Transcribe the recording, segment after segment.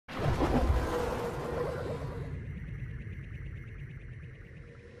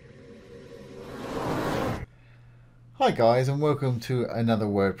Hi guys, and welcome to another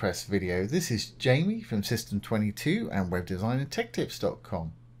WordPress video. This is Jamie from System22 and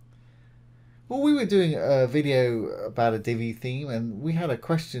webdesignandtechtips.com. Well, we were doing a video about a Divi theme and we had a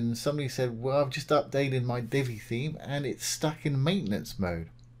question. Somebody said, well, I've just updated my Divi theme and it's stuck in maintenance mode.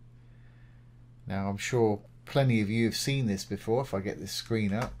 Now I'm sure plenty of you have seen this before. If I get this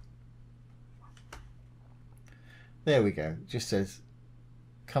screen up. There we go. It just says,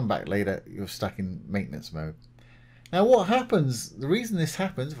 come back later, you're stuck in maintenance mode. Now what happens, the reason this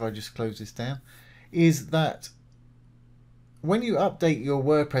happens, if I just close this down, is that when you update your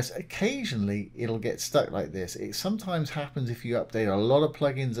WordPress, occasionally it'll get stuck like this. It sometimes happens if you update a lot of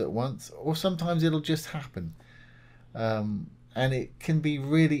plugins at once, or sometimes it'll just happen. And it can be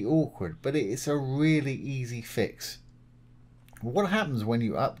really awkward, but it's a really easy fix. What happens when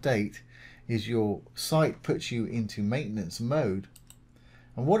you update is your site puts you into maintenance mode.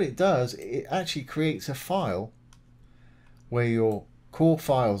 And what it does, it actually creates a file where your core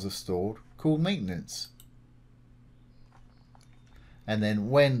files are stored called maintenance. And then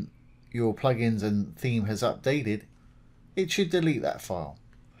when your plugins and theme has updated, it should delete that file.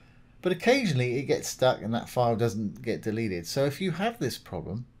 But occasionally it gets stuck and that file doesn't get deleted. So if you have this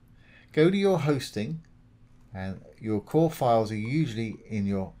problem, go to your hosting, and your core files are usually in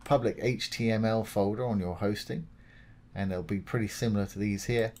your public HTML folder on your hosting, and they'll be pretty similar to these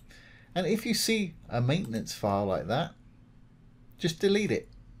here. And if you see a maintenance file like that, just delete it.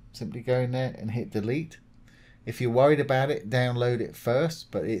 Simply go in there and hit delete. If you're worried about it, download it first,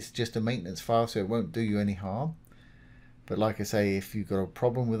 but it's just a maintenance file, so it won't do you any harm. But like I say, if you've got a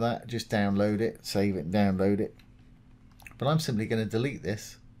problem with that, just download it, save it, and download it. But I'm simply going to delete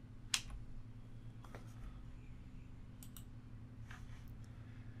this.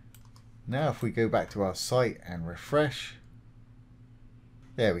 Now if we go back to our site and refresh,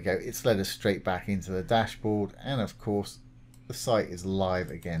 there we go. It's led us straight back into the dashboard, and of course the site is live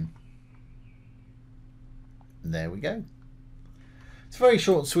again. And there we go. It's a very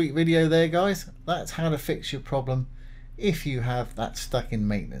short and sweet video there, guys. That's how to fix your problem if you have that stuck in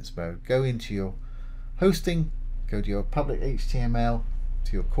maintenance mode. Go into your hosting, go to your public HTML,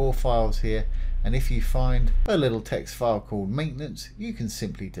 to your core files here, and if you find a little text file called maintenance, you can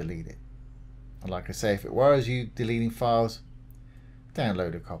simply delete it. And like I say, if it worries you deleting files,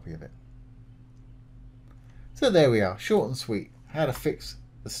 download a copy of it. So there we are, short and sweet, how to fix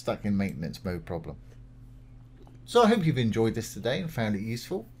the stuck in maintenance mode problem. So I hope you've enjoyed this today and found it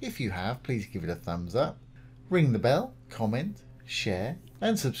useful. If you have, please give it a thumbs up, ring the bell, comment, share,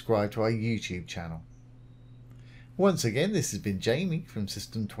 and subscribe to our YouTube channel. Once again, this has been Jamie from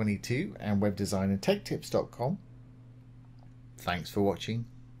System22 and webdesignandtechtips.com. Thanks for watching.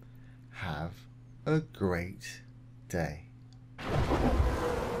 Have a great day.